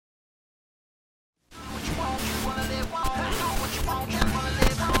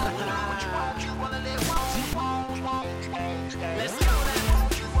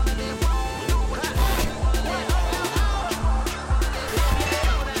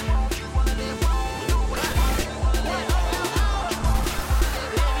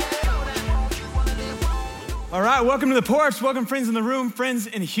right, welcome to the porch. Welcome, friends in the room, friends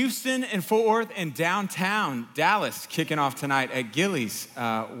in Houston and Fort Worth and downtown Dallas, kicking off tonight at Gillies.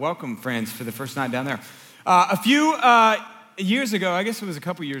 Welcome, friends, for the first night down there. A few years ago, I guess it was a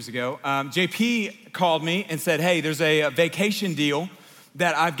couple years ago, JP called me and said, hey, there's a vacation deal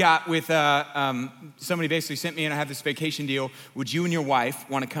that I've got with, somebody basically sent me, and I have this vacation deal. Would you and your wife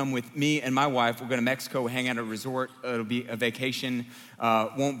want to come with me and my wife? We're going to Mexico, hang out at a resort. It'll be a vacation,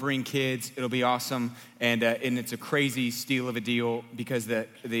 won't bring kids. It'll be awesome. And it's a crazy steal of a deal because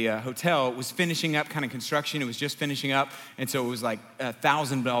the hotel was finishing up kind of construction. It was just finishing up. And so it was like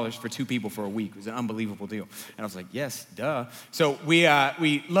 $1,000 for two people for a week. It was an unbelievable deal. And I was like, yes, duh. So we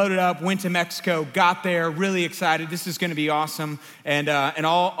loaded up, went to Mexico, got there, really excited. This is going to be awesome. And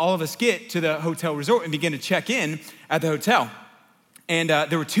all of us get to the hotel resort and begin to check in at the hotel. And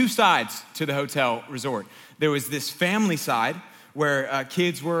there were two sides to the hotel resort. There was this family side where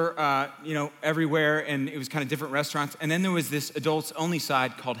kids were, everywhere, and it was kind of different restaurants. And then there was this adults-only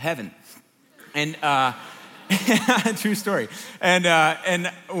side called Heaven. And true story.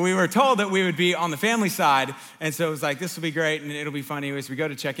 And we were told that we would be on the family side, and so it was like, this will be great, and it'll be fun. Anyways, we go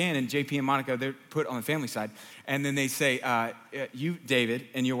to check in, and JP and Monica, they're put on the family side. And then they say, you, David,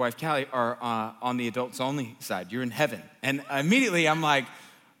 and your wife, Callie, are on the adults-only side. You're in Heaven. And immediately I'm like,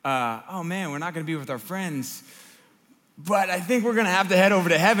 oh man, we're not going to be with our friends, but I think we're going to have to head over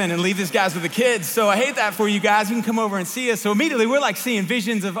to Heaven and leave these guys with the kids. So I hate that for you guys. You can come over and see us. So immediately we're like seeing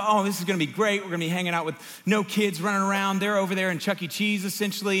visions of, oh, this is going to be great. We're going to be hanging out with no kids running around. They're over there in Chuck E. Cheese,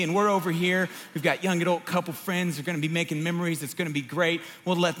 essentially, and we're over here. We've got young adult couple friends. They're going to be making memories. It's going to be great.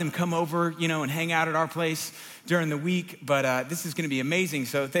 We'll let them come over, and hang out at our place during the week. But this is going to be amazing.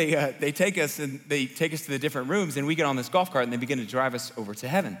 So they take us to the different rooms, and we get on this golf cart, and they begin to drive us over to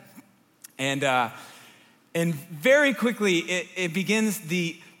Heaven. And very quickly, it begins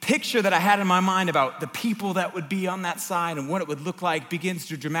the picture that I had in my mind about the people that would be on that side and what it would look like begins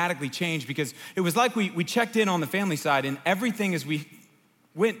to dramatically change, because it was like we checked in on the family side, and everything as we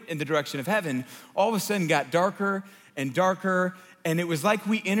went in the direction of Heaven all of a sudden got darker and darker, and it was like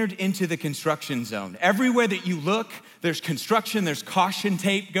we entered into the construction zone. Everywhere that you look, there's construction, there's caution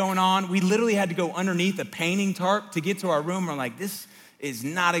tape going on. We literally had to go underneath a painting tarp to get to our room. We're like, this is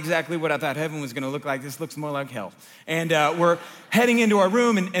not exactly what I thought Heaven was going to look like. This looks more like hell. And we're heading into our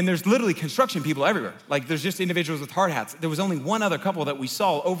room, and there's literally construction people everywhere. Like, there's just individuals with hard hats. There was only one other couple that we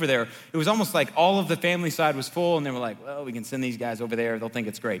saw over there. It was almost like all of the family side was full, and they were like, well, we can send these guys over there. They'll think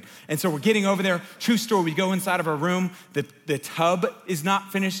it's great. And so we're getting over there. True story, we go inside of our room. The tub is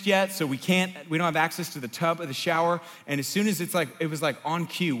not finished yet, so we don't have access to the tub or the shower. And as soon as it was like on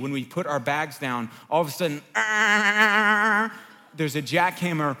cue, when we put our bags down, all of a sudden, there's a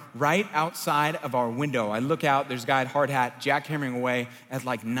jackhammer right outside of our window. I look out, there's a guy at hard hat jackhammering away at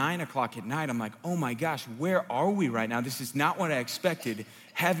like 9 o'clock at night. I'm like, oh my gosh, where are we right now? This is not what I expected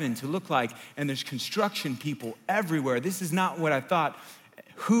Heaven to look like. And there's construction people everywhere. This is not what I thought,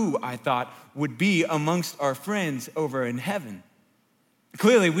 who I thought would be amongst our friends over in Heaven.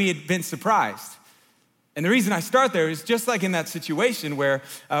 Clearly, we had been surprised. And the reason I start there is just like in that situation where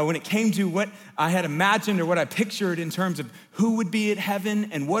when it came to what I had imagined or what I pictured in terms of who would be at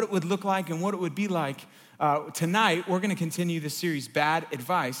Heaven and what it would look like and what it would be like, tonight we're going to continue this series, Bad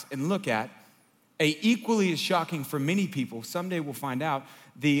Advice, and look at equally as shocking for many people, someday we'll find out,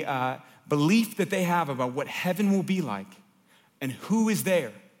 the belief that they have about what Heaven will be like and who is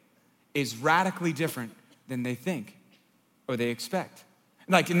there is radically different than they think or they expect.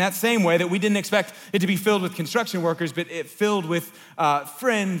 Like in that same way that we didn't expect it to be filled with construction workers, but it filled with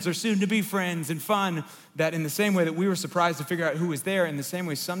friends or soon-to-be friends and fun, that in the same way that we were surprised to figure out who was there, in the same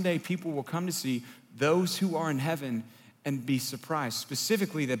way someday people will come to see those who are in Heaven and be surprised.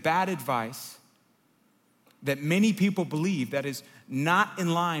 Specifically, the bad advice that many people believe that is not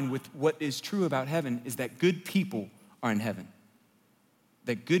in line with what is true about Heaven is that good people are in Heaven,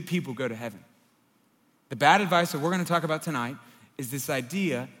 that good people go to Heaven. The bad advice that we're going to talk about tonight is this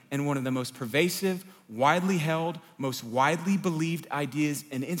idea, and one of the most pervasive, widely held, most widely believed ideas,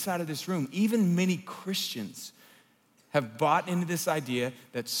 and inside of this room, even many Christians have bought into this idea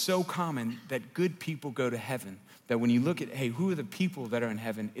that's so common that good people go to Heaven. That when you look at, hey, who are the people that are in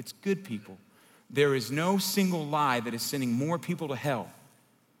Heaven? It's good people. There is no single lie that is sending more people to hell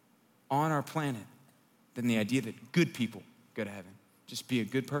on our planet than the idea that good people go to Heaven. Just be a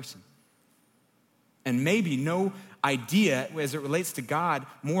good person. And maybe no idea as it relates to God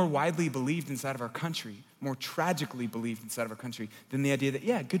more widely believed inside of our country, more tragically believed inside of our country than the idea that,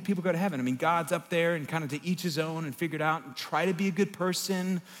 yeah, good people go to Heaven. I mean, God's up there and kind of to each his own and figured out and try to be a good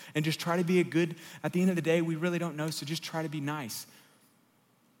person and just try to be a good, at the end of the day, we really don't know, so just try to be nice.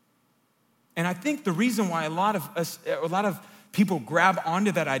 And I think the reason why a lot of people grab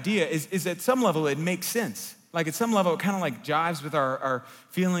onto that idea is at some level it makes sense. Like at some level, it kind of like jives with our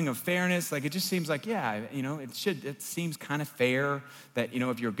feeling of fairness. Like it just seems like, yeah, it seems kind of fair that,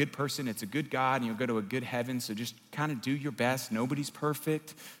 if you're a good person, it's a good God and you'll go to a good heaven. So just kind of do your best. Nobody's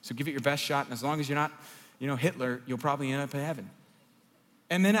perfect. So give it your best shot. And as long as you're not, Hitler, you'll probably end up in heaven.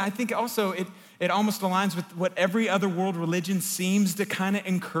 And then I think also it almost aligns with what every other world religion seems to kind of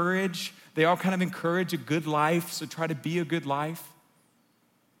encourage. They all kind of encourage a good life. So try to be a good life.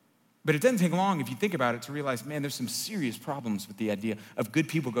 But it doesn't take long if you think about it to realize, man, there's some serious problems with the idea of good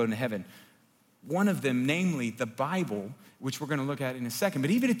people going to heaven. One of them, namely the Bible, which we're going to look at in a second. But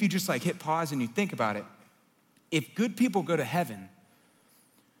even if you just hit pause and you think about it, if good people go to heaven,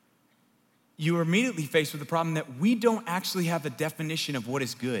 you are immediately faced with the problem that we don't actually have a definition of what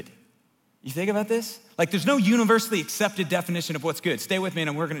is good. You think about this? There's no universally accepted definition of what's good. Stay with me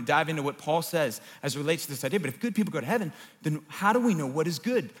and we're going to dive into what Paul says as it relates to this idea. But if good people go to heaven, then how do we know what is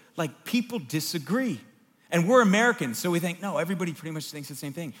good? People disagree. And we're Americans, so we think, no, everybody pretty much thinks the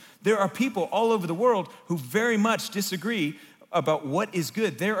same thing. There are people all over the world who very much disagree about what is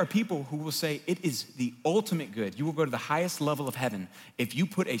good. There are people who will say it is the ultimate good. You will go to the highest level of heaven if you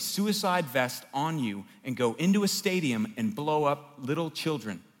put a suicide vest on you and go into a stadium and blow up little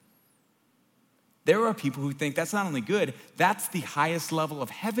children. There are people who think that's not only good, that's the highest level of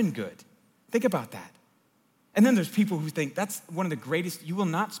heaven good. Think about that. And then there's people who think that's one of the greatest, you will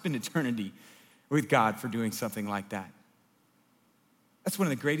not spend eternity with God for doing something like that. That's one of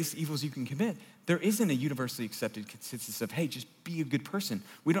the greatest evils you can commit. There isn't a universally accepted consensus of, hey, just be a good person.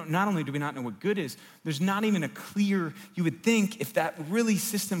 Not only do we not know what good is, there's not even a clear, you would think if that really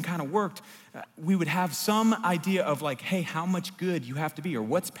system kind of worked, we would have some idea of hey, how much good you have to be or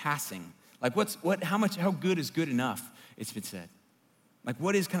what's passing. How good is good enough, it's been said.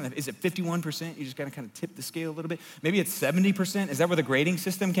 What is is it 51%? You just got to kind of tip the scale a little bit. Maybe it's 70%. Is that where the grading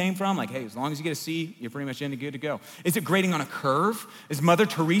system came from? Hey, as long as you get a C, you're pretty much good to go. Is it grading on a curve? Is Mother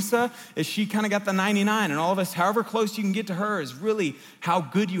Teresa, is she kind of got the 99 and all of us, however close you can get to her is really how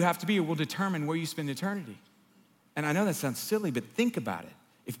good you have to be or will determine where you spend eternity. And I know that sounds silly, but think about it.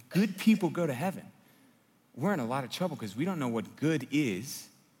 If good people go to heaven, we're in a lot of trouble because we don't know what good is.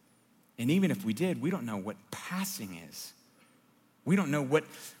 And even if we did, we don't know what passing is. We don't know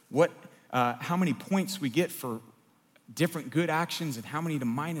how many points we get for different good actions and how many to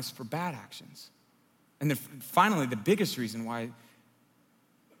minus for bad actions. And finally, the biggest reason why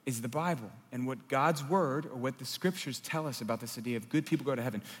is the Bible and what God's word or what the scriptures tell us about this idea of good people go to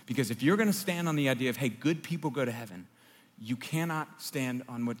heaven. Because if you're going to stand on the idea of, hey, good people go to heaven, you cannot stand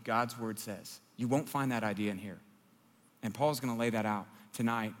on what God's word says. You won't find that idea in here. And Paul's going to lay that out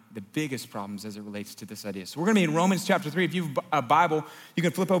tonight, the biggest problems as it relates to this idea. So we're going to be in Romans chapter 3. If you have a Bible, you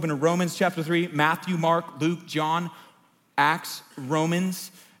can flip open to Romans chapter 3, Matthew, Mark, Luke, John, Acts,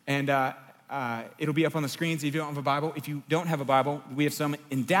 Romans, and it'll be up on the screens if you don't have a Bible. If you don't have a Bible, we have some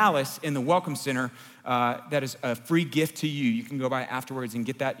in Dallas in the Welcome Center that is a free gift to you. You can go by afterwards and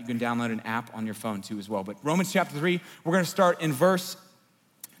get that. You can download an app on your phone too as well. But Romans chapter 3, we're going to start in verse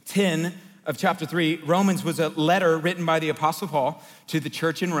 10 of chapter 3. Romans was a letter written by the Apostle Paul to the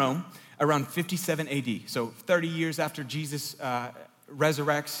church in Rome around 57 AD. So 30 years after Jesus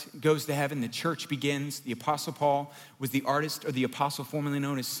resurrects, goes to heaven, the church begins. The Apostle Paul was the artist or the apostle formerly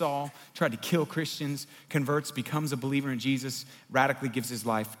known as Saul, tried to kill Christians, converts, becomes a believer in Jesus, radically gives his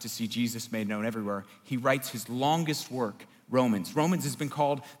life to see Jesus made known everywhere. He writes his longest work, Romans. Romans has been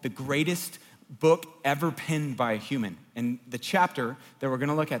called the greatest book ever penned by a human. And the chapter that we're going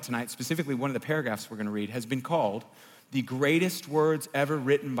to look at tonight, specifically one of the paragraphs we're going to read, has been called the greatest words ever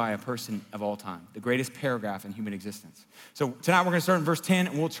written by a person of all time, the greatest paragraph in human existence. So tonight we're going to start in verse 10,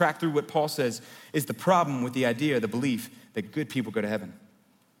 and we'll track through what Paul says is the problem with the idea, the belief that good people go to heaven.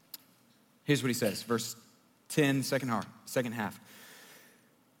 Here's what he says, verse 10, second half.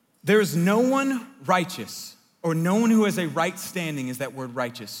 There is no one righteous, or no one who has a right standing is that word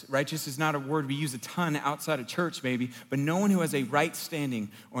righteous. Righteous is not a word we use a ton outside of church maybe, but no one who has a right standing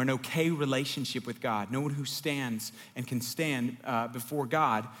or an okay relationship with God. No one who stands and can stand before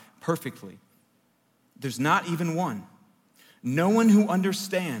God perfectly. There's not even one. No one who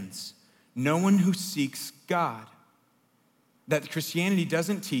understands. No one who seeks God. That Christianity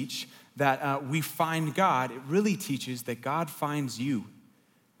doesn't teach that we find God. It really teaches that God finds you.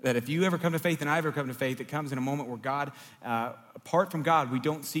 That if you ever come to faith and I ever come to faith, it comes in a moment where God, apart from God, we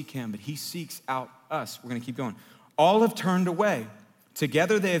don't seek him, but he seeks out us. We're going to keep going. All have turned away.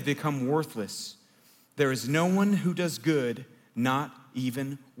 Together they have become worthless. There is no one who does good, not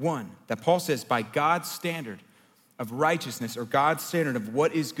even one. That Paul says, by God's standard, of righteousness or God's standard of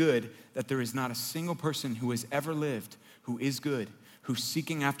what is good, that there is not a single person who has ever lived who is good, who's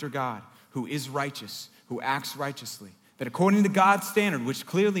seeking after God, who is righteous, who acts righteously. That according to God's standard, which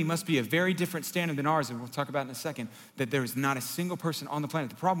clearly must be a very different standard than ours, and we'll talk about in a second, that there is not a single person on the planet.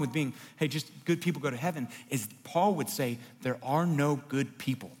 The problem with being, hey, just good people go to heaven is Paul would say there are no good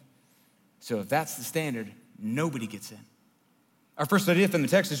people. So if that's the standard, nobody gets in. Our first idea from the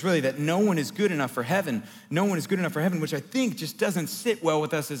text is really that no one is good enough for heaven. No one is good enough for heaven, which I think just doesn't sit well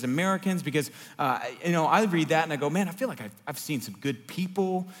with us as Americans because, I read that and I go, man, I feel like I've seen some good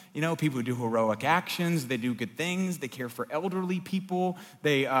people, people who do heroic actions. They do good things. They care for elderly people.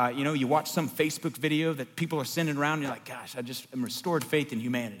 They, you watch some Facebook video that people are sending around and you're like, gosh, I just am restored faith in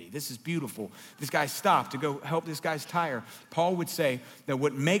humanity. This is beautiful. This guy stopped to go help this guy's tire. Paul would say that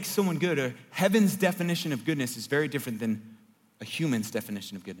what makes someone good, or heaven's definition of goodness, is very different than a human's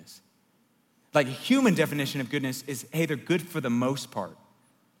definition of goodness. Like a human definition of goodness is, hey, they're good for the most part.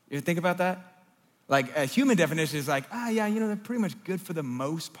 You ever think about that? Like a human definition is like, they're pretty much good for the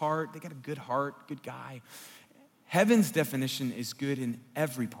most part. They got a good heart, good guy. Heaven's definition is good in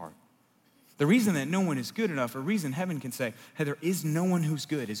every part. The reason that no one is good enough, or reason heaven can say, hey, there is no one who's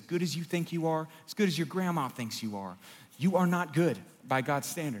good as you think you are, as good as your grandma thinks you are. You are not good by God's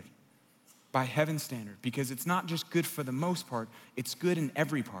standard. By heaven's standard, because it's not just good for the most part, it's good in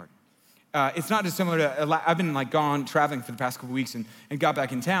every part. It's not dissimilar to, I've been gone traveling for the past couple weeks and got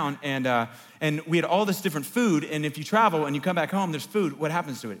back in town, and we had all this different food, and if you travel and you come back home, there's food, what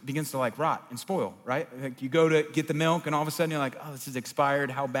happens to it? It begins to rot and spoil, right? Like you go to get the milk and all of a sudden you're like, oh, this is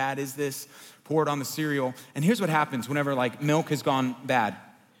expired, how bad is this? Pour it on the cereal. And here's what happens whenever milk has gone bad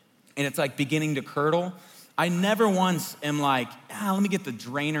and it's beginning to curdle. I never once am like, let me get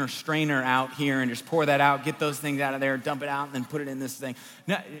the strainer out here and just pour that out, get those things out of there, dump it out, and then put it in this thing.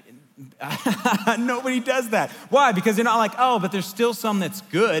 No, nobody does that. Why? Because they're not like, oh, but there's still some that's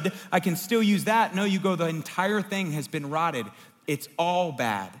good. I can still use that. No, you go, the entire thing has been rotted. It's all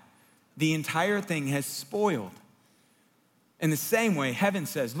bad. The entire thing has spoiled. In the same way, heaven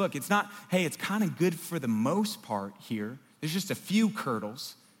says, look, it's not, hey, it's kind of good for the most part here. There's just a few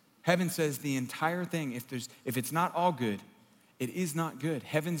curdles. Heaven says the entire thing, if it's not all good, it is not good.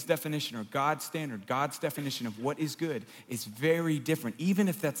 Heaven's definition, or God's standard, God's definition of what is good is very different, even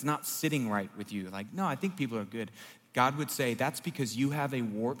if that's not sitting right with you. No, I think people are good. God would say that's because you have a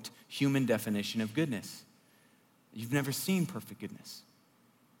warped human definition of goodness. You've never seen perfect goodness.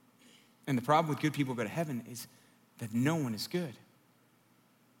 And the problem with good people who go to heaven is that no one is good.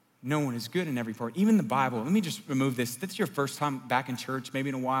 No one is good in every part. Even the Bible, let me just remove this. That's your first time back in church, maybe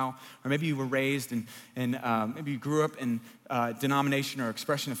in a while, or maybe you were raised and maybe you grew up in denomination or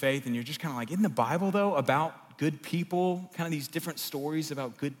expression of faith, and you're just kind of isn't the Bible, though, about good people, kind of these different stories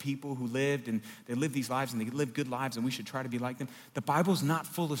about good people who lived, and they lived these lives, and they lived good lives, and we should try to be like them. The Bible's not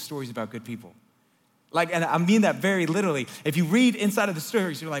full of stories about good people. And I mean that very literally. If you read inside of the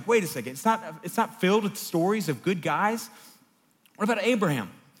stories, you're like, wait a second, it's not filled with stories of good guys. What about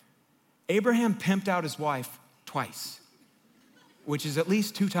Abraham? Abraham pimped out his wife twice, which is at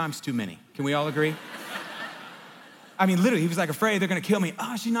least 2 times too many. Can we all agree? I mean, literally, he was afraid they're going to kill me.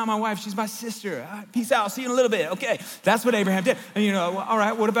 Oh, she's not my wife. She's my sister. Peace out. See you in a little bit. Okay, that's what Abraham did. And all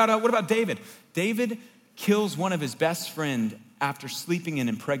right, what about David? David kills one of his best friend after sleeping and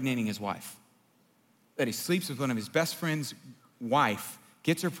impregnating his wife. That he sleeps with one of his best friend's wife,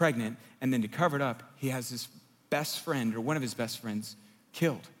 gets her pregnant, and then to cover it up, he has his best friend, or one of his best friends,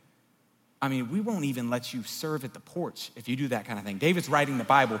 killed. I mean, we won't even let you serve at the porch if you do that kind of thing. David's writing the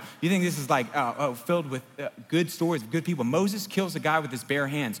Bible. You think this is filled with good stories of good people. Moses kills a guy with his bare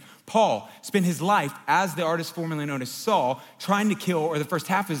hands. Paul spent his life, as the artist formerly known as Saul, trying to kill, or the first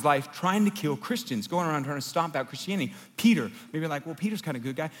half of his life, trying to kill Christians, going around trying to stomp out Christianity. Peter, maybe Peter's kind of a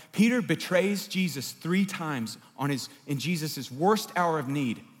good guy. Peter betrays Jesus 3 times in Jesus' worst hour of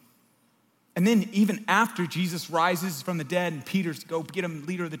need. And then even after Jesus rises from the dead and Peter's go get him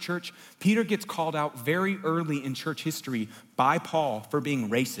leader of the church, Peter gets called out very early in church history by Paul for being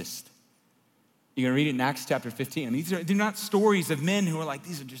racist. You're going to read it in Acts chapter 15. I mean, they're not stories of men who are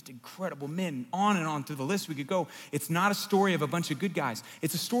these are just incredible men. On and on through the list we could go. It's not a story of a bunch of good guys.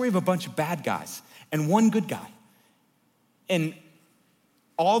 It's a story of a bunch of bad guys and one good guy. And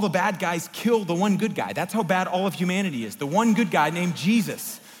all the bad guys kill the one good guy. That's how bad all of humanity is. The one good guy named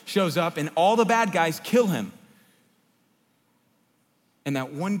Jesus shows up and all the bad guys kill him. And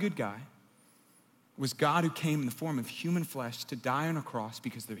that one good guy was God who came in the form of human flesh to die on a cross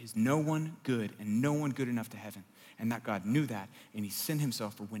because there is no one good and no one good enough to heaven. And that God knew that, and he sent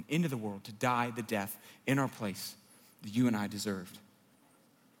himself or went into the world to die the death in our place that you and I deserved.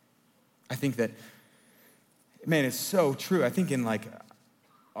 I think that Man, it's so true. I think in like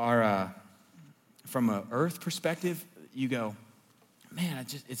our, from an earth perspective, you go, man,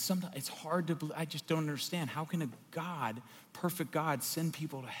 it's hard to believe. I just don't understand. How can a God, perfect God, send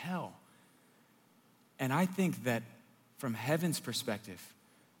people to hell? And I think that from heaven's perspective,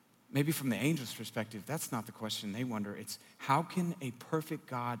 maybe from the angels' perspective, that's not the question they wonder. It's how can a perfect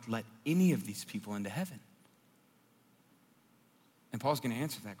God let any of these people into heaven? And Paul's going to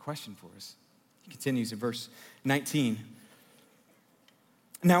answer that question for us. He continues in verse 19.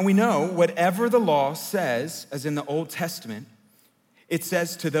 Now we know whatever the law says, as in the Old Testament, it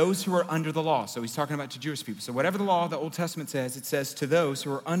says to those who are under the law. So he's talking about to Jewish people. So whatever the law, the Old Testament says, it says to those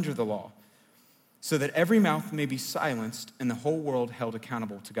who are under the law, so that every mouth may be silenced and the whole world held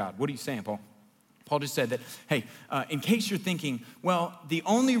accountable to God. What are you saying, Paul? Paul just said that, hey, in case you're thinking, well, the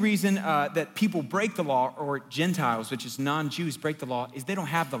only reason that people break the law, or Gentiles, which is non-Jews, break the law, is they don't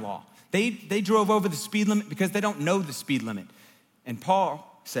have the law. They drove over the speed limit because they don't know the speed limit. And Paul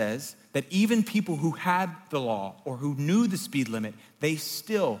says that even people who had the law or who knew the speed limit, they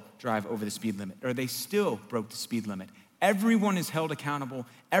still drive over the speed limit, or they still broke the speed limit. Everyone is held accountable.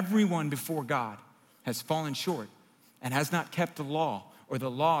 Everyone before God has fallen short and has not kept the law or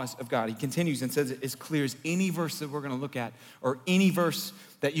the laws of God. He continues and says it as clear as any verse that we're going to look at, or any verse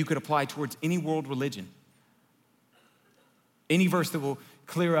that you could apply towards any world religion. Any verse that will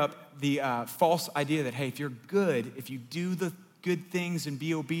clear up the false idea that, hey, if you're good, if you do the good things and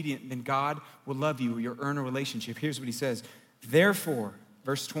be obedient, then God will love you or you'll earn a relationship. Here's what he says. Therefore,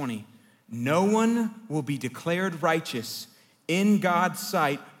 verse 20, no one will be declared righteous in God's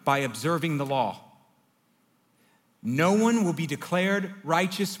sight by observing the law. No one will be declared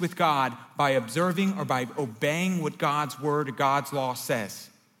righteous with God by observing or by obeying what God's word or God's law says.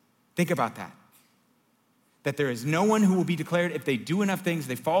 Think about that. That there is no one who will be declared, if they do enough things,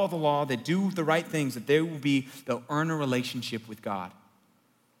 they follow the law, they do the right things, that they'll earn a relationship with God.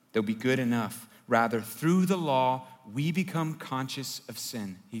 They'll be good enough. Rather, through the law, we become conscious of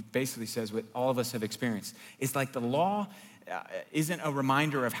sin. He basically says what all of us have experienced. It's like the law isn't a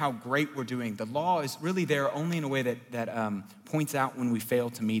reminder of how great we're doing. The law is really there only in a way that points out when we fail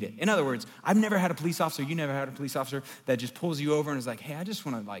to meet it. In other words, I've never had a police officer, you never had a police officer that just pulls you over and is like, hey, I just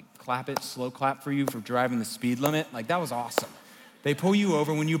want to slow clap for you for driving the speed limit. Like, that was awesome. They pull you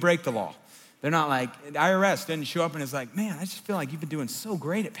over when you break the law. They're not like, the IRS didn't show up and is like, man, I just feel like you've been doing so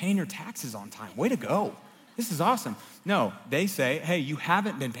great at paying your taxes on time. Way to go. This is awesome. No, they say, hey, you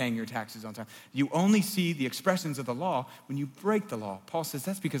haven't been paying your taxes on time. You only see the expressions of the law when you break the law. Paul says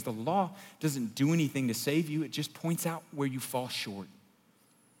that's because the law doesn't do anything to save you. It just points out where you fall short.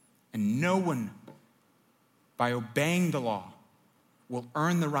 And no one, by obeying the law, will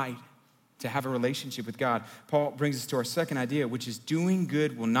earn the right to have a relationship with God. Paul brings us to our second idea, which is doing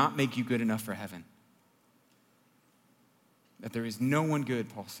good will not make you good enough for heaven. That there is no one good,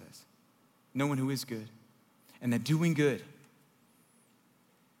 Paul says. No one who is good. And that doing good,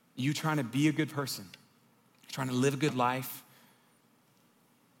 you trying to be a good person, trying to live a good life,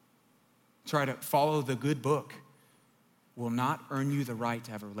 try to follow the good book, will not earn you the right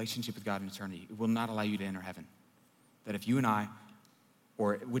to have a relationship with God in eternity. It will not allow you to enter heaven. That if you and I,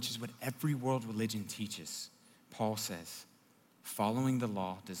 which is what every world religion teaches, Paul says, following the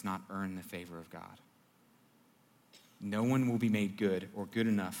law does not earn the favor of God. No one will be made good or good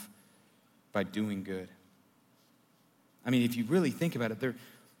enough by doing good. I mean, if you really think about it,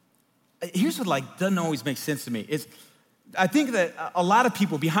 here's what doesn't always make sense to me. I think that a lot of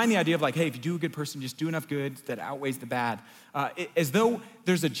people behind the idea of hey, if you do a good person, just do enough good that outweighs the bad, as though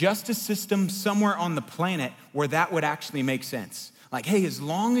there's a justice system somewhere on the planet where that would actually make sense. Hey, as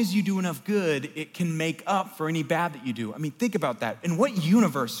long as you do enough good, it can make up for any bad that you do. I mean, think about that. In what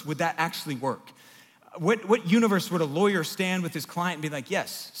universe would that actually work? What universe would a lawyer stand with his client and be like,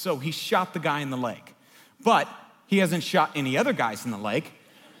 yes, so he shot the guy in the leg, but he hasn't shot any other guys in the leg.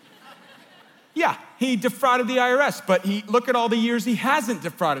 Yeah, he defrauded the IRS, but look at all the years he hasn't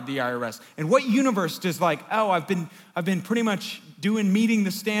defrauded the IRS. And what universe does I've been pretty much meeting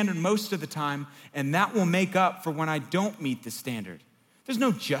the standard most of the time, and that will make up for when I don't meet the standard. There's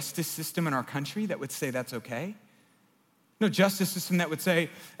no justice system in our country that would say that's okay. No justice system that would say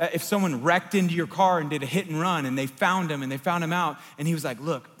if someone wrecked into your car and did a hit and run and they found him out, and he was like,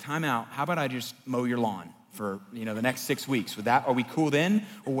 look, time out, how about I just mow your lawn for the next 6 weeks? Are we cool then?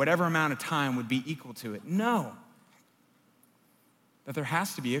 Or whatever amount of time would be equal to it? No. That there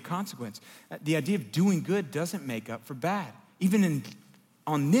has to be a consequence. The idea of doing good doesn't make up for bad, even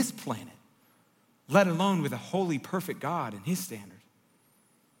on this planet, let alone with a holy, perfect God and his standard.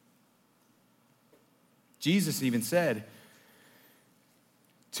 Jesus even said,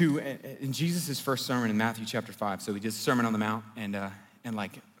 in Jesus' first sermon in Matthew chapter 5. So he did a Sermon on the Mount, and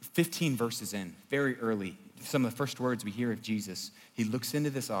like 15 verses in, very early, some of the first words we hear of Jesus, he looks into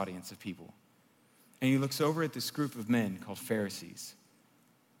this audience of people, and he looks over at this group of men called Pharisees.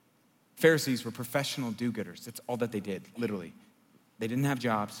 Pharisees were professional do-gooders. That's all that they did, literally. They didn't have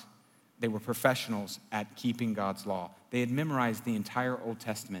jobs. They were professionals at keeping God's law. They had memorized the entire Old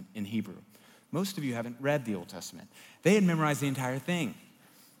Testament in Hebrew. Most of you haven't read the Old Testament. They had memorized the entire thing.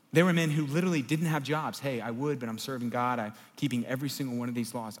 There were men who literally didn't have jobs. Hey, I would, but I'm serving God. I'm keeping every single one of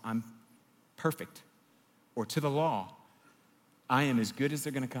these laws. I'm perfect. Or to the law, I am as good as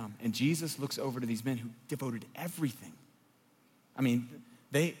they're going to come. And Jesus looks over to these men who devoted everything. I mean,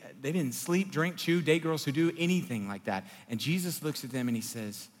 they didn't sleep, drink, chew, date girls who do anything like that. And Jesus looks at them and he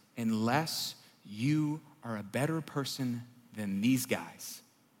says, unless you are a better person than these guys,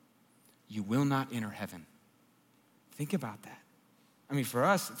 you will not enter heaven. Think about that. I mean, for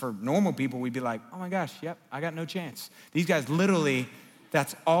us, for normal people, we'd be like, oh my gosh, yep, I got no chance. These guys literally,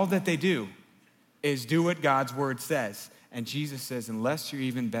 that's all that they do is do what God's word says. And Jesus says, unless you're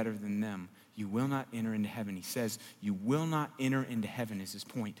even better than them, you will not enter into heaven. He says, you will not enter into heaven is his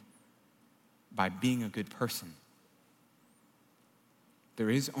point, by being a good person. There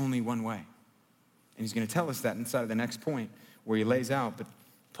is only one way. And he's going to tell us that inside of the next point where he lays out, but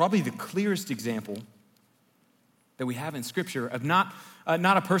probably the clearest example that we have in Scripture of not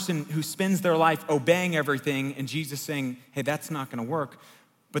a person who spends their life obeying everything and Jesus saying, hey, that's not going to work,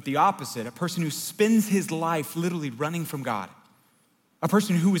 but the opposite, a person who spends his life literally running from God, a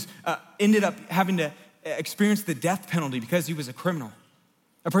person who was ended up having to experience the death penalty because he was a criminal,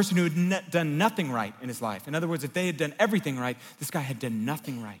 a person who had done nothing right in his life. In other words, if they had done everything right, this guy had done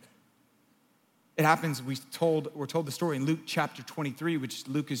nothing right. It happens, we're told the story in Luke chapter 23, which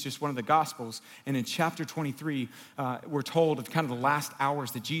Luke is just one of the Gospels. And in chapter 23, we're told of kind of the last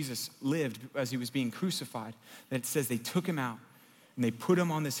hours that Jesus lived as he was being crucified. That it says they took him out and they put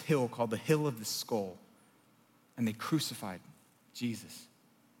him on this hill called the Hill of the Skull. And they crucified Jesus.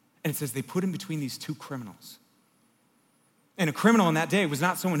 And it says they put him between these two criminals. And a criminal in that day was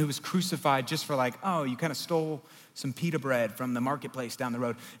not someone who was crucified just for like, oh, you kind of stole some pita bread from the marketplace down the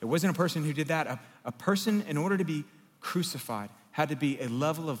road. It wasn't a person who did that. A person, in order to be crucified, had to be a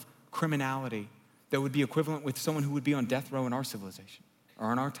level of criminality that would be equivalent with someone who would be on death row in our civilization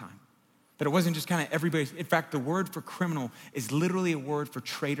or in our time. That it wasn't just kind of everybody. In fact, the word for criminal is literally a word for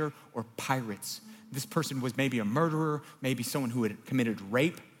traitor or pirates. This person was maybe a murderer, maybe someone who had committed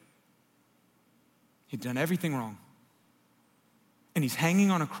rape. He'd done everything wrong. And he's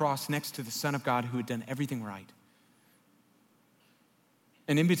hanging on a cross next to the Son of God who had done everything right.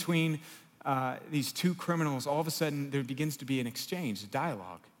 And in between these two criminals, all of a sudden there begins to be an exchange, a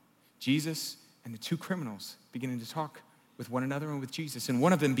dialogue. Jesus and the two criminals beginning to talk with one another and with Jesus. And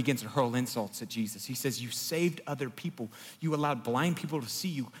one of them begins to hurl insults at Jesus. He says, you saved other people. You allowed blind people to see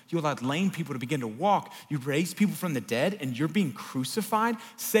you. You allowed lame people to begin to walk. You raised people from the dead and you're being crucified.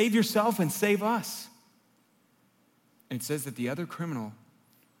 Save yourself and save us. And it says that the other criminal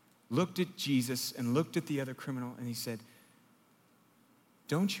looked at Jesus and looked at the other criminal and he said,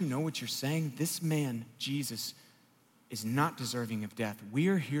 don't you know what you're saying? This man, Jesus, is not deserving of death. We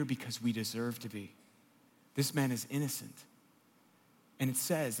are here because we deserve to be. This man is innocent. And it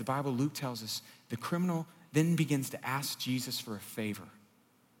says, the Bible, Luke tells us, the criminal then begins to ask Jesus for a favor.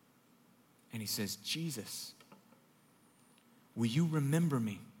 And he says, Jesus, will you remember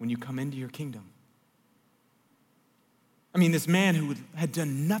me when you come into your kingdom? I mean, this man who had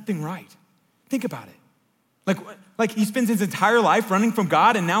done nothing right. Think about it. Like he spends his entire life running from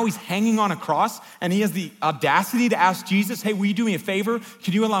God and now he's hanging on a cross and he has the audacity to ask Jesus, hey, will you do me a favor?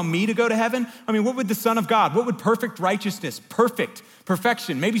 Could you allow me to go to heaven? I mean, what would the Son of God, what would perfect righteousness,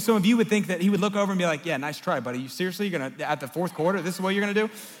 perfection? Maybe some of you would think that he would look over and be like, yeah, nice try, buddy. You seriously, you're gonna, at the fourth quarter, this is what you're gonna do?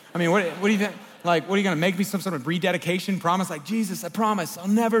 I mean, what do you think? Like, what are you gonna make me some sort of rededication promise? Like, Jesus, I promise, I'll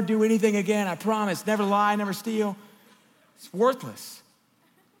never do anything again. I promise, never lie, never steal. It's worthless.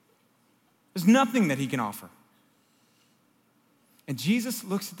 There's nothing that he can offer. And Jesus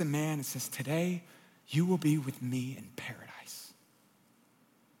looks at the man and says, today you will be with me in paradise.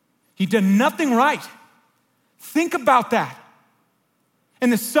 He did nothing right. Think about that.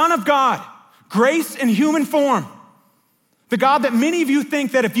 And the Son of God, grace in human form, the God that many of you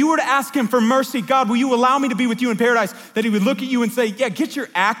think that if you were to ask him for mercy, God, will you allow me to be with you in paradise? That he would look at you and say, yeah, get your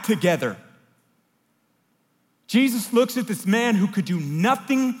act together. Jesus looks at this man who could do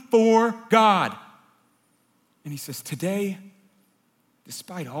nothing for God. And he says, today,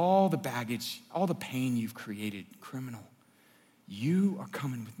 despite all the baggage, all the pain you've created, criminal, you are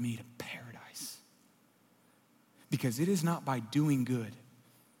coming with me to paradise. Because it is not by doing good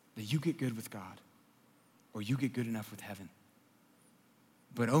that you get good with God or you get good enough with heaven,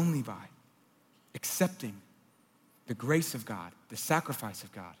 but only by accepting the grace of God, the sacrifice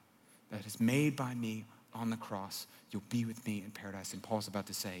of God that is made by me on the cross. You'll be with me in paradise. And Paul's about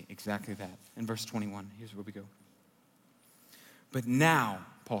to say exactly that. In verse 21, here's where we go. But now,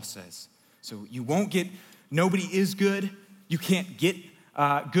 Paul says, so you won't get, nobody is good. You can't get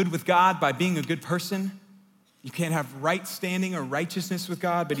good with God by being a good person. You can't have right standing or righteousness with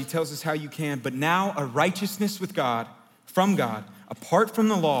God, but he tells us how you can. But now a righteousness with God, from God, apart from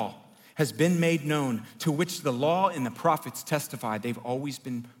the law, has been made known, to which the law and the prophets testify. They've always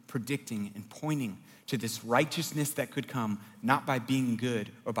been predicting and pointing to this righteousness that could come, not by being good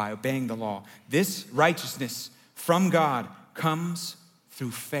or by obeying the law. This righteousness from God comes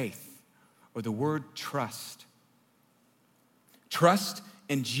through faith, or the word trust. Trust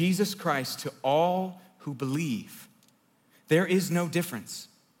in Jesus Christ to all who believe. There is no difference.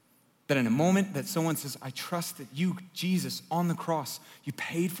 That in a moment that someone says, I trust that you, Jesus, on the cross, you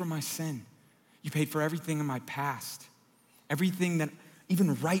paid for my sin. You paid for everything in my past. Everything that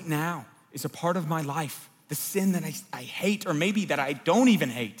even right now is a part of my life. The sin that I hate, or maybe that I don't even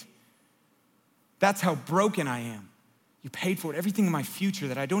hate. That's how broken I am. You paid for it. Everything in my future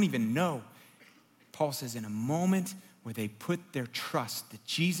that I don't even know. Paul says in a moment where they put their trust that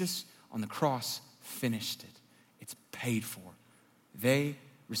Jesus on the cross finished it. It's paid for. They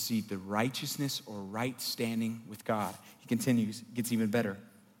receive the righteousness or right standing with God. He continues, it gets even better.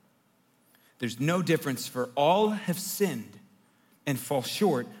 There's no difference, for all have sinned and fall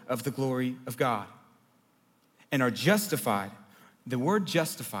short of the glory of God and are justified. The word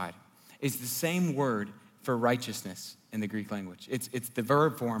justified is the same word for righteousness in the Greek language. It's the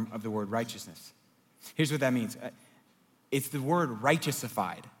verb form of the word righteousness. Here's what that means. It's the word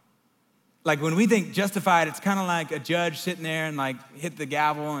righteousified. Like when we think justified, it's kind of like a judge sitting there and like hit the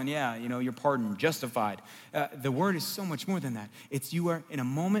gavel and you're pardoned, justified. The word is so much more than that. It's you are in a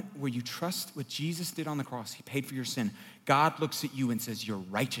moment where you trust what Jesus did on the cross. He paid for your sin. God looks at you and says, you're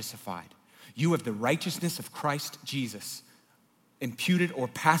righteousified. You have the righteousness of Christ Jesus imputed or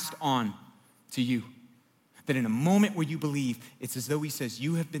passed on to you. That in a moment where you believe, it's as though he says,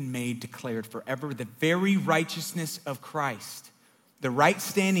 you have been made, declared forever, the very righteousness of Christ. The right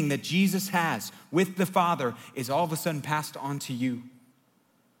standing that Jesus has with the Father is all of a sudden passed on to you.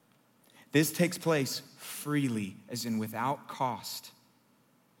 This takes place freely, as in without cost,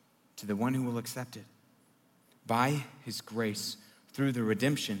 to the one who will accept it, by his grace, through the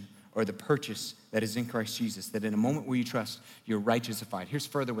redemption or the purchase that is in Christ Jesus, that in a moment where you trust, you're righteousified. Here's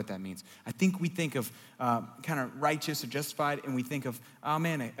further what that means. I think we think of kind of righteous or justified, and we think of, oh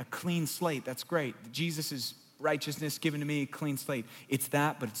man, a clean slate. That's great. Jesus is righteousness given to me, clean slate. It's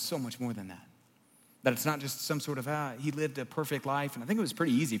that, but it's so much more than that. That it's not just some sort of, he lived a perfect life. And I think it was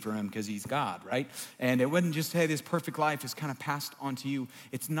pretty easy for him because he's God, right? And it wasn't just, hey, this perfect life is kind of passed on to you.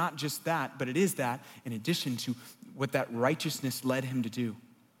 It's not just that, but it is that in addition to what that righteousness led him to do,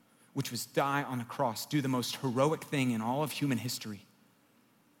 which was die on a cross, do the most heroic thing in all of human history.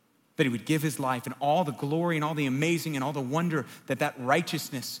 That he would give his life and all the glory and all the amazing and all the wonder that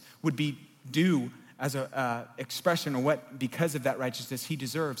righteousness would be due as an expression of what, because of that righteousness, he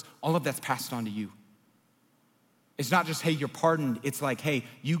deserves. All of that's passed on to you. It's not just, hey, you're pardoned. It's like, hey,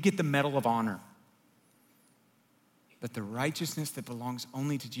 you get the medal of honor. That the righteousness that belongs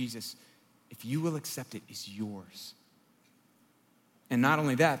only to Jesus, if you will accept it, is yours. And not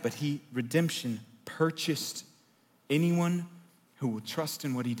only that, but redemption purchased anyone who will trust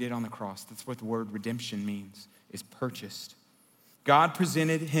in what he did on the cross. That's what the word redemption means, is purchased. God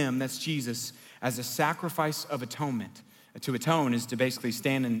presented him, that's Jesus, as a sacrifice of atonement. To atone is to basically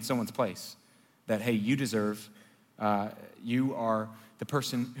stand in someone's place. That, hey, you deserve, you are the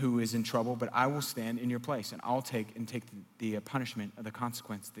person who is in trouble, but I will stand in your place and I'll take the punishment of the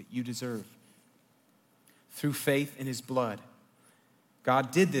consequence that you deserve. Through faith in his blood.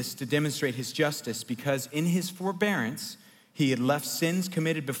 God did this to demonstrate his justice because in his forbearance, he had left sins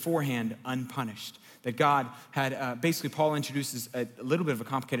committed beforehand unpunished. That God had, basically Paul introduces a little bit of a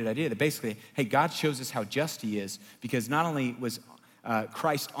complicated idea that basically, hey, God shows us how just he is because not only was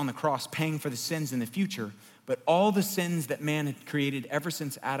Christ on the cross paying for the sins in the future, but all the sins that man had created ever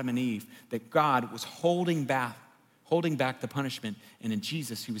since Adam and Eve, that God was holding back the punishment, and in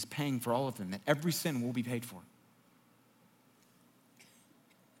Jesus, he was paying for all of them, that every sin will be paid for.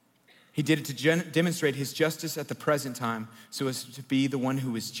 He did it to demonstrate his justice at the present time so as to be the one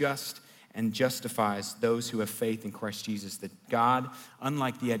who is just and justifies those who have faith in Christ Jesus. That God,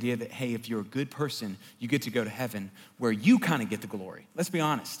 unlike the idea that, hey, if you're a good person, you get to go to heaven, where you kind of get the glory. Let's be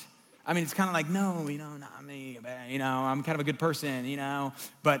honest. I mean, it's kind of like, no, not me, I'm kind of a good person,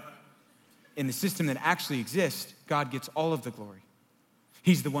 But in the system that actually exists, God gets all of the glory.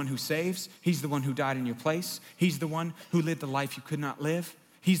 He's the one who saves. He's the one who died in your place. He's the one who lived the life you could not live.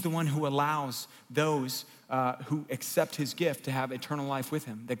 He's the one who allows those who accept his gift to have eternal life with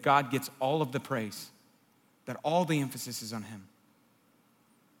him, that God gets all of the praise, that all the emphasis is on him.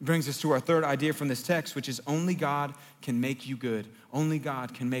 It brings us to our third idea from this text, which is only God can make you good. Only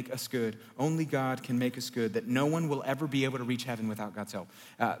God can make us good. Only God can make us good, that no one will ever be able to reach heaven without God's help.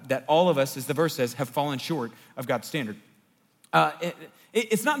 That all of us, as the verse says, have fallen short of God's standard.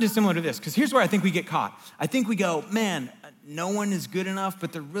 It's not dissimilar to this, because here's where I think we get caught. I think we go, man, no one is good enough,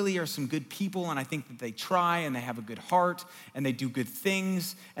 but there really are some good people, and I think that they try, and they have a good heart, and they do good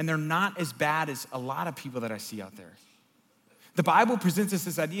things, and they're not as bad as a lot of people that I see out there. The Bible presents us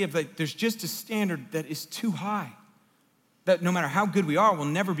this idea of like there's just a standard that is too high, that no matter how good we are, we'll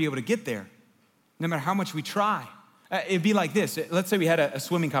never be able to get there, no matter how much we try. It'd be like this. Let's say we had a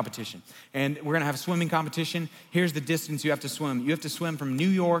swimming competition, and we're gonna have a swimming competition. Here's the distance you have to swim. You have to swim from New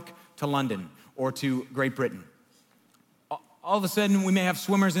York to London or to Great Britain. All of a sudden, we may have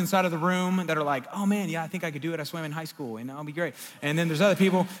swimmers inside of the room that are like, oh man, yeah, I think I could do it. I swam in high school, and I'll be great. And then there's other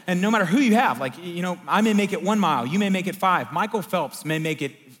people, and no matter who you have, like, I may make it 1 mile, you may make it 5. Michael Phelps may make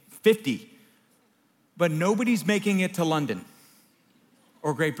it 50, but nobody's making it to London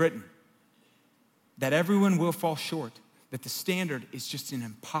or Great Britain. That everyone will fall short, that the standard is just an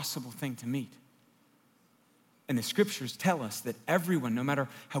impossible thing to meet. And the scriptures tell us that everyone, no matter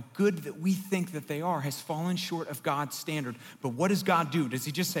how good that we think that they are, has fallen short of God's standard. But what does God do? Does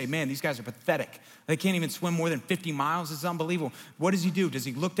he just say, man, these guys are pathetic. They can't even swim more than 50 miles. This is unbelievable. What does he do? Does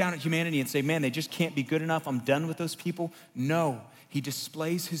he look down at humanity and say, man, they just can't be good enough. I'm done with those people. No, he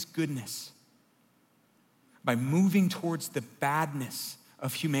displays his goodness by moving towards the badness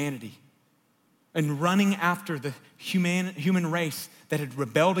of humanity and running after the human race that had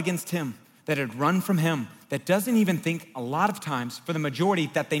rebelled against him, that had run from him, that doesn't even think a lot of times, for the majority,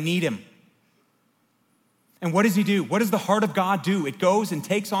 that they need him. And what does he do? What does the heart of God do? It goes and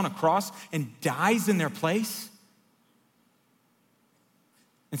takes on a cross and dies in their place.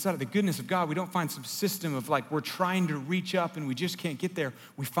 Instead of the goodness of God, we don't find some system of like we're trying to reach up and we just can't get there.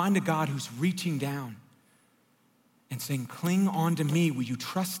 We find a God who's reaching down and saying, cling on to me. Will you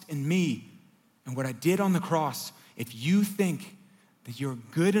trust in me and what I did on the cross? If you think that you're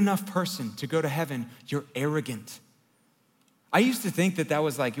a good enough person to go to heaven, you're arrogant. I used to think that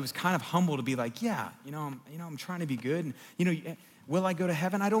was like, it was kind of humble to be like, yeah, I'm trying to be good. And, will I go to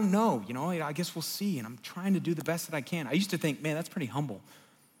heaven? I don't know. I guess we'll see. And I'm trying to do the best that I can. I used to think, man, that's pretty humble.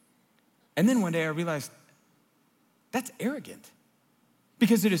 And then one day I realized that's arrogant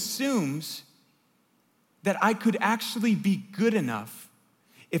because it assumes that I could actually be good enough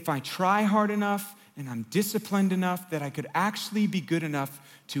if I try hard enough and I'm disciplined enough that I could actually be good enough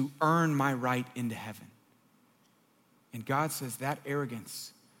to earn my right into heaven. And God says that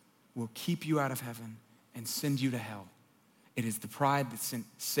arrogance will keep you out of heaven and send you to hell. It is the pride that sent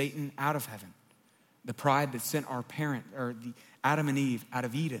Satan out of heaven, the pride that sent our parent, or the Adam and Eve, out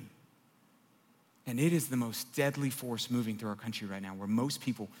of Eden. And it is the most deadly force moving through our country right now, where most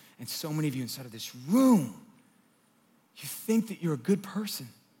people, and so many of you inside of this room, you think that you're a good person.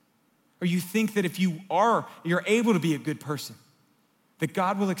 Or you think that if you're able to be a good person, that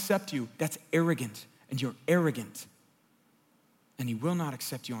God will accept you. That's arrogant, and you're arrogant. And he will not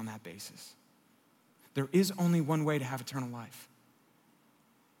accept you on that basis. There is only one way to have eternal life.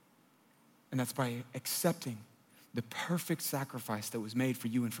 And that's by accepting the perfect sacrifice that was made for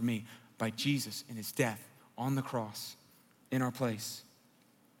you and for me by Jesus in his death on the cross in our place.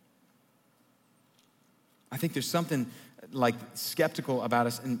 I think there's something like skeptical about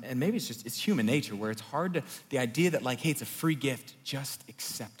us, and maybe it's human nature, where it's hard to, the idea that like, hey, it's a free gift, just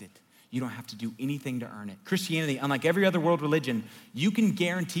accept it. You don't have to do anything to earn it. Christianity, unlike every other world religion, you can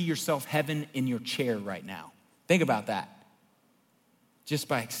guarantee yourself heaven in your chair right now. Think about that. Just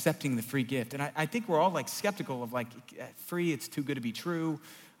by accepting the free gift. And I think we're all like skeptical of like, free, it's too good to be true.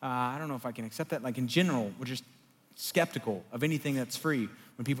 I don't know if I can accept that. Like in general, we're just skeptical of anything that's free.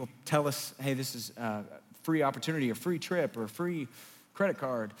 When people tell us, hey, this is a free opportunity, a free trip, or a free credit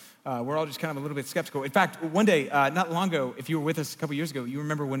card, we're all just kind of a little bit skeptical. In fact, one day, not long ago, if you were with us a couple years ago, you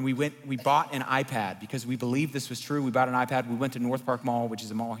remember when we bought an iPad because we believed this was true. We bought an iPad. We went to North Park Mall, which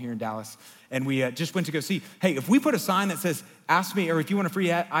is a mall here in Dallas, and we just went to go see, hey, if we put a sign that says, ask me, or if you want a free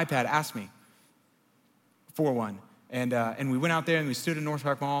iPad, ask me for one. And we went out there and we stood in North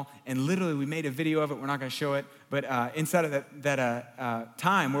Park Mall, and literally we made a video of it. We're not going to show it, but inside of that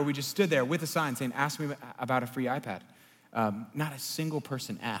time where we just stood there with a sign saying, ask me about a free iPad. Not a single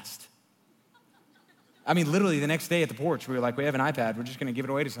person asked. I mean, literally the next day at the porch, we were like, we have an iPad. We're just going to give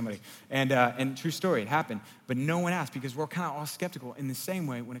it away to somebody. And true story, it happened. But no one asked because we're kind of all skeptical. In the same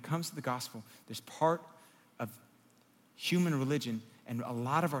way, when it comes to the gospel, there's part of human religion and a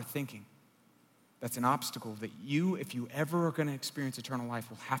lot of our thinking that's an obstacle that you, if you ever are going to experience eternal life,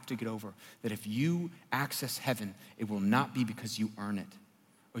 will have to get over. That if you access heaven, it will not be because you earn it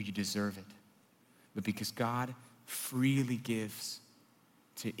or you deserve it, but because God freely gives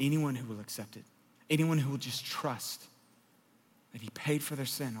to anyone who will accept it. Anyone who will just trust that he paid for their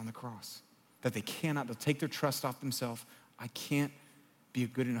sin on the cross, that they'll take their trust off themselves. I can't be a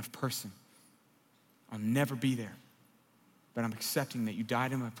good enough person. I'll never be there. But I'm accepting that you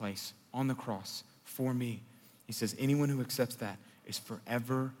died in my place on the cross for me. He says, anyone who accepts that is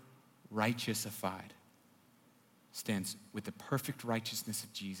forever righteousified, stands with the perfect righteousness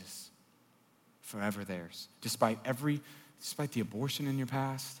of Jesus, forever theirs. Despite the abortion in your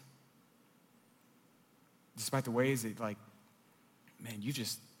past, despite the ways that, like, man, you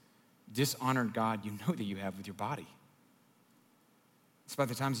just dishonored God, you know that you have with your body. Despite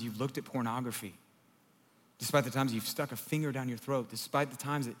the times you've looked at pornography, despite the times you've stuck a finger down your throat, despite the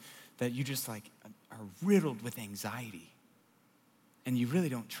times that you just like are riddled with anxiety and you really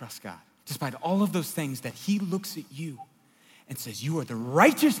don't trust God. Despite all of those things, that he looks at you and says, you are the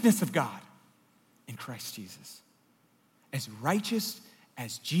righteousness of God in Christ Jesus. As righteous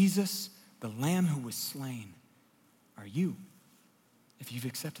as Jesus, the Lamb who was slain, are you, if you've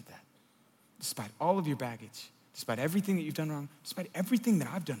accepted that. Despite all of your baggage, despite everything that you've done wrong, despite everything that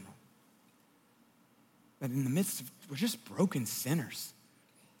I've done wrong. That in the midst of, we're just broken sinners.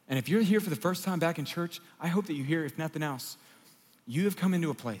 And if you're here for the first time back in church, I hope that you hear, if nothing else, you have come into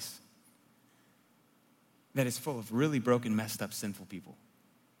a place that is full of really broken, messed up, sinful people.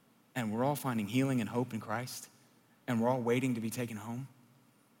 And we're all finding healing and hope in Christ. And we're all waiting to be taken home.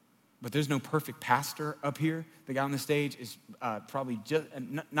 But there's no perfect pastor up here. The guy on the stage is probably just,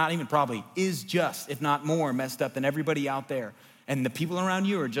 not even probably, is just, if not more, messed up than everybody out there. And the people around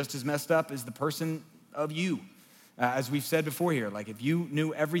you are just as messed up as the person of you. As we've said before here, like if you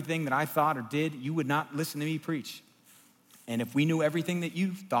knew everything that I thought or did, you would not listen to me preach. And if we knew everything that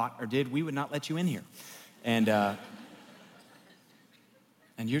you thought or did, we would not let you in here. And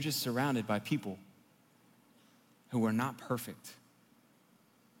you're just surrounded by people who are not perfect,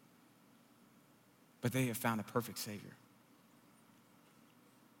 but they have found a perfect Savior.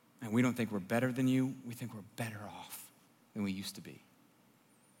 And we don't think we're better than you. We think we're better off than we used to be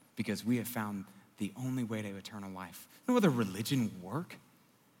because we have found the only way to eternal life. No other religion work.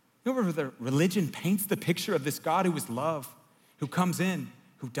 No other religion paints the picture of this God who is love, who comes in,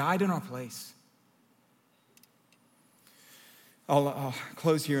 who died in our place. I'll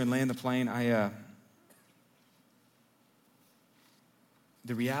close here and land the plane.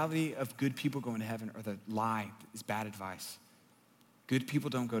 The reality of good people going to heaven, or the lie is bad advice. Good people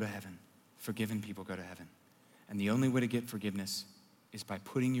don't go to heaven. Forgiven people go to heaven. And the only way to get forgiveness is by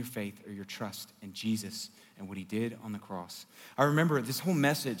putting your faith or your trust in Jesus and what he did on the cross. I remember this whole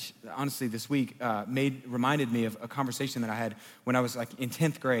message, honestly, this week reminded me of a conversation that I had when I was like in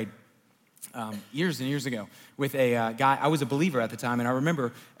 10th grade. Years and years ago with a guy. I was a believer at the time, and I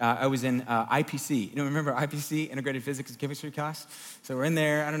remember I was in IPC. Remember IPC, Integrated Physics and Chemistry class? So we're in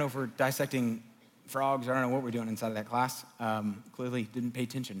there. I don't know if we're dissecting frogs. I don't know what we're doing inside of that class. Clearly didn't pay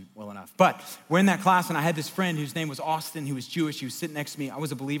attention well enough. But we're in that class, and I had this friend whose name was Austin. He was Jewish. He was sitting next to me. I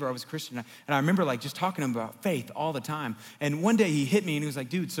was a believer. I was a Christian. And I remember like just talking to him about faith all the time. And one day he hit me, and he was like,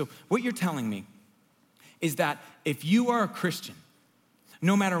 dude, so what you're telling me is that if you are a Christian,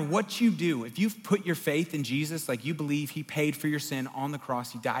 no matter what you do, if you've put your faith in Jesus, like you believe he paid for your sin on the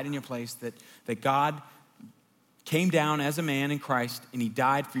cross, he died in your place, that God came down as a man in Christ and he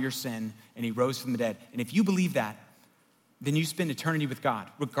died for your sin and he rose from the dead. And if you believe that, then you spend eternity with God,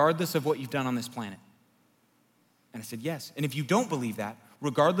 regardless of what you've done on this planet. And I said, yes. And if you don't believe that,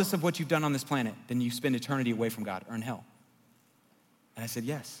 regardless of what you've done on this planet, then you spend eternity away from God or in hell. And I said,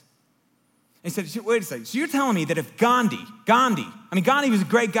 yes. And he said, wait a second, so you're telling me that if Gandhi was a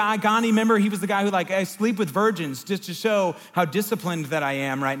great guy. Gandhi, remember, he was the guy who I sleep with virgins just to show how disciplined that I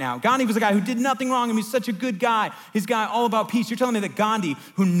am right now. Gandhi was a guy who did nothing wrong and he's such a good guy. He's a guy all about peace. You're telling me that Gandhi,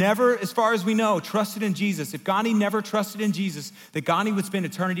 who never, as far as we know, trusted in Jesus, if Gandhi never trusted in Jesus, that Gandhi would spend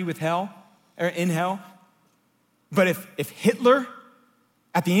eternity in hell? But if Hitler,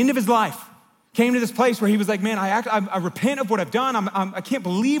 at the end of his life, came to this place where he was like, man, I repent of what I've done. I can't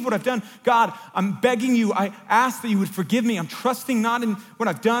believe what I've done. God, I'm begging you. I ask that you would forgive me. I'm trusting not in what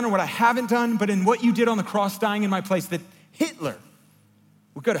I've done or what I haven't done, but in what you did on the cross dying in my place, that Hitler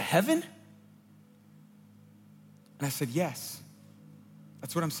would go to heaven? And I said, yes.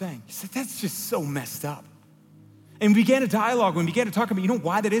 That's what I'm saying. He said, that's just so messed up. And we began a dialogue, when we began to talk about,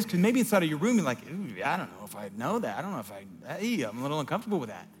 why that is? Because maybe inside of your room, you're like, ooh, I don't know if I know that. I don't know if I'm a little uncomfortable with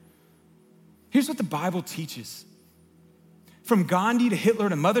that. Here's what the Bible teaches. From Gandhi to Hitler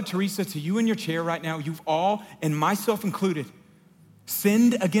to Mother Teresa to you in your chair right now, you've all, and myself included,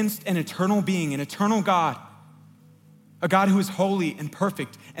 sinned against an eternal being, an eternal God, a God who is holy and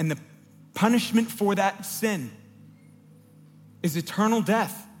perfect. And the punishment for that sin is eternal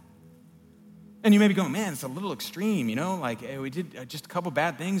death. And you may be going, man, it's a little extreme, like hey, we did just a couple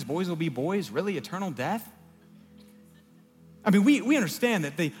bad things, boys will be boys, really, eternal death? I mean, we understand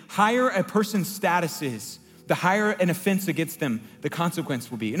that the higher a person's status is, the higher an offense against them, the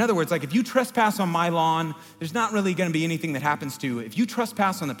consequence will be. In other words, like if you trespass on my lawn, there's not really gonna be anything that happens to you. If you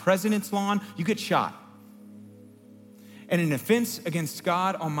trespass on the president's lawn, you get shot. And an offense against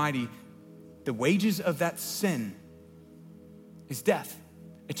God Almighty, the wages of that sin is death,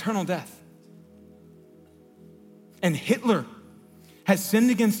 eternal death. And Hitler has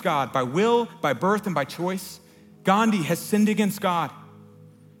sinned against God by will, by birth, and by choice. Gandhi has sinned against God.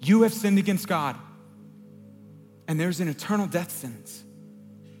 You have sinned against God. And there's an eternal death sentence.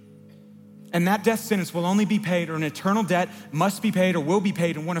 And that death sentence will only be paid, or an eternal debt must be paid or will be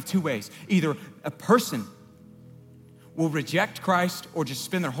paid in one of two ways. Either a person will reject Christ or just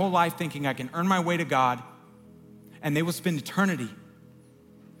spend their whole life thinking I can earn my way to God, and they will spend eternity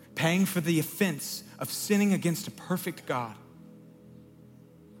paying for the offense of sinning against a perfect God,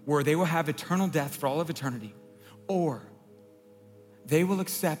 where they will have eternal death for all of eternity, or they will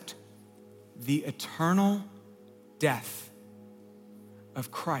accept the eternal death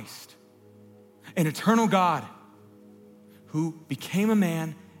of Christ, an eternal God who became a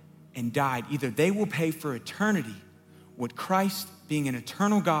man and died. Either they will pay for eternity what Christ, being an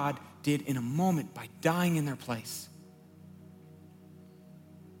eternal God, did in a moment by dying in their place,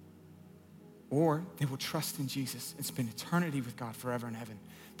 or they will trust in Jesus and spend eternity with God forever in heaven.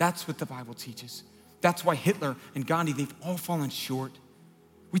 That's what the Bible teaches. That's why Hitler and Gandhi, they've all fallen short.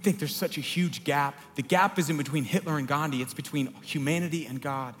 We think there's such a huge gap. The gap isn't between Hitler and Gandhi, it's between humanity and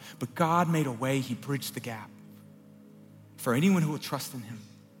God. But God made a way, he bridged the gap for anyone who will trust in him.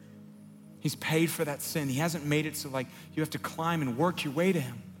 He's paid for that sin. He hasn't made it so like you have to climb and work your way to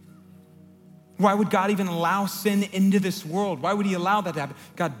him. Why would God even allow sin into this world? Why would he allow that to happen?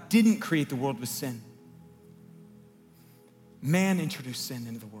 God didn't create the world with sin. Man introduced sin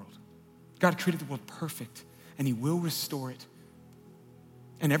into the world. God created the world perfect, and he will restore it.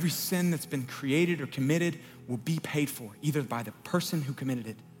 And every sin that's been created or committed will be paid for, either by the person who committed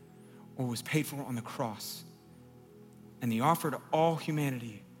it or was paid for on the cross. And the offer to all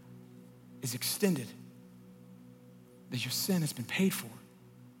humanity is extended, that your sin has been paid for.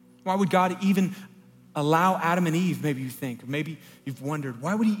 Why would God even allow Adam and Eve, maybe you think, or maybe you've wondered,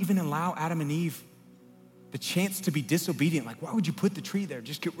 why would he even allow Adam and Eve the chance to be disobedient? Like, why would you put the tree there?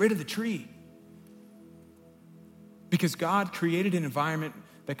 Just get rid of the tree. Because God created an environment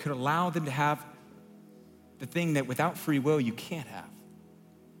that could allow them to have the thing that without free will you can't have.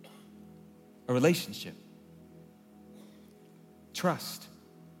 A relationship. Trust.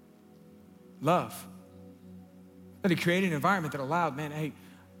 Love. That he created an environment that allowed, man, hey,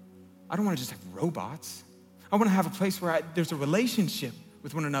 I don't want to just have robots. I want to have a place where there's a relationship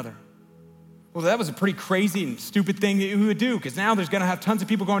with one another. Well, that was a pretty crazy and stupid thing that we would do, because now there's going to have tons of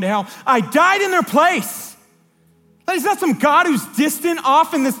people going to hell. I died in their place. That he's not some God who's distant,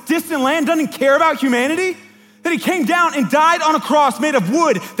 off in this distant land, doesn't care about humanity. That he came down and died on a cross made of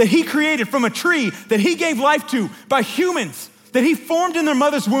wood that he created from a tree that he gave life to by humans that he formed in their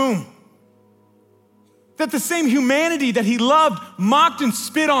mother's womb. That the same humanity that he loved mocked and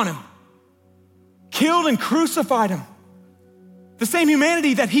spit on him, killed and crucified him. The same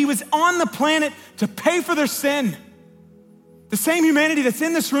humanity that he was on the planet to pay for their sin. The same humanity that's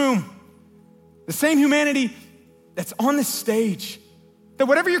in this room. The same humanity that's on this stage. That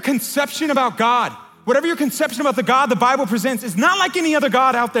whatever your conception about God, whatever your conception about the God the Bible presents is not like any other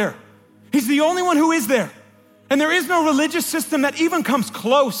God out there. He's the only one who is there. And there is no religious system that even comes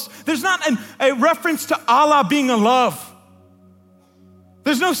close. There's not a reference to Allah being a love.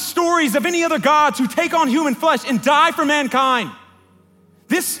 There's no stories of any other gods who take on human flesh and die for mankind.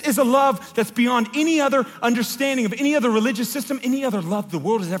 This is a love that's beyond any other understanding of any other religious system, any other love the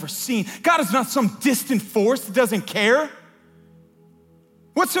world has ever seen. God is not some distant force that doesn't care.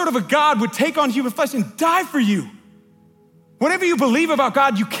 What sort of a God would take on human flesh and die for you? Whatever you believe about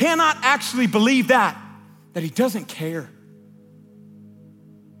God, you cannot actually believe that he doesn't care.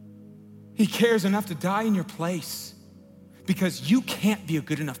 He cares enough to die in your place because you can't be a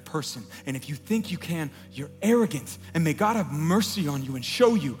good enough person. And if you think you can, you're arrogant. And may God have mercy on you and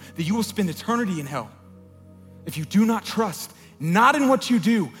show you that you will spend eternity in hell if you do not trust, not in what you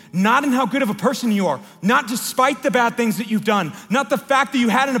do, not in how good of a person you are, not despite the bad things that you've done, not the fact that you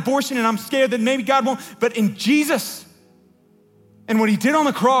had an abortion and I'm scared that maybe God won't, but in Jesus and what he did on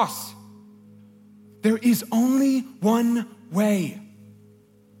the cross. There is only one way.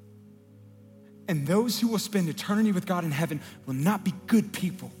 And those who will spend eternity with God in heaven will not be good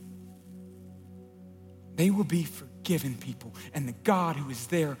people. They will be forgiven people. And the God who is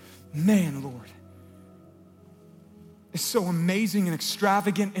there, man, Lord, is so amazing and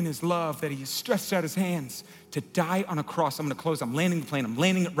extravagant in his love that he has stretched out his hands to die on a cross. I'm gonna close, I'm landing the plane, I'm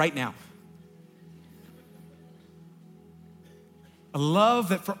landing it right now. A love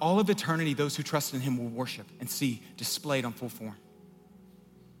that for all of eternity, those who trust in him will worship and see displayed on full form.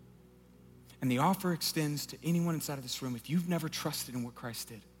 And the offer extends to anyone inside of this room. If you've never trusted in what Christ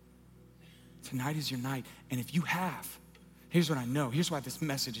did, tonight is your night. And if you have, here's what I know. Here's why this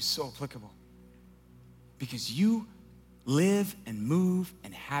message is so applicable. Because you live and move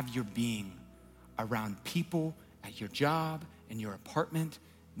and have your being around people at your job, in your apartment,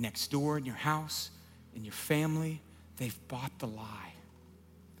 next door, in your house, in your family. They've bought the lie.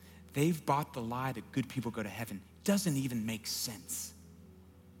 They've bought the lie that good people go to heaven. It doesn't even make sense.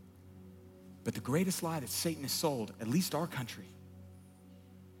 But the greatest lie that Satan has sold, at least our country,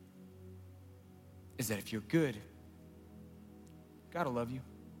 is that if you're good, God will love you.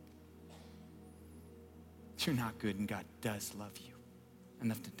 If you're not good and God does love you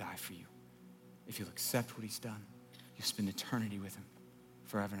enough to die for you, if you'll accept what he's done, you'll spend eternity with him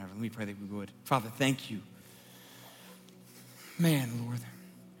forever and ever. Let me pray that we would. Father, thank you. Man, Lord,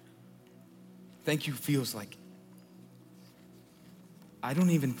 thank you feels like, I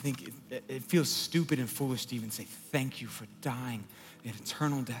don't even think, it feels stupid and foolish to even say thank you for dying an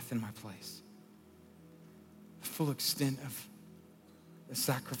eternal death in my place. The full extent of a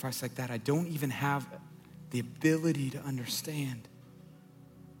sacrifice like that, I don't even have the ability to understand.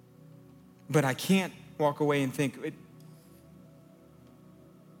 But I can't walk away and think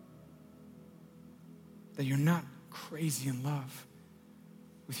that you're not crazy in love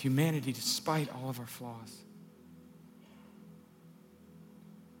with humanity despite all of our flaws.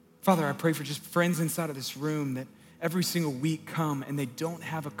 Father, I pray for just friends inside of this room that every single week come and they don't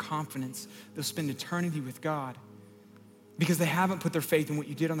have a confidence they'll spend eternity with God because they haven't put their faith in what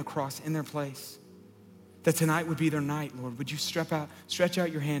you did on the cross in their place. That tonight would be their night, Lord. Would you stretch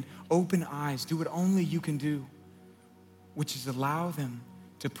out your hand, open eyes, do what only you can do, which is allow them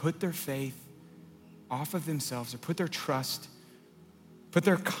to put their faith off of themselves or put their trust, put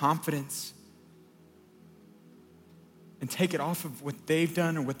their confidence and take it off of what they've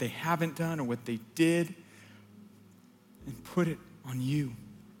done or what they haven't done or what they did and put it on you.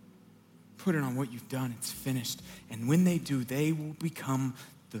 Put it on what you've done. It's finished. And when they do, they will become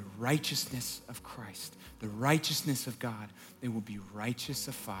the righteousness of Christ, the righteousness of God. They will be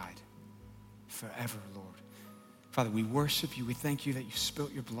righteousified forever, Lord. Father, we worship you. We thank you that you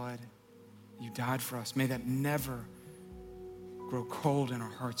spilt your blood. You died for us. May that never grow cold in our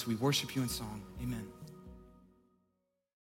hearts. We worship you in song. Amen.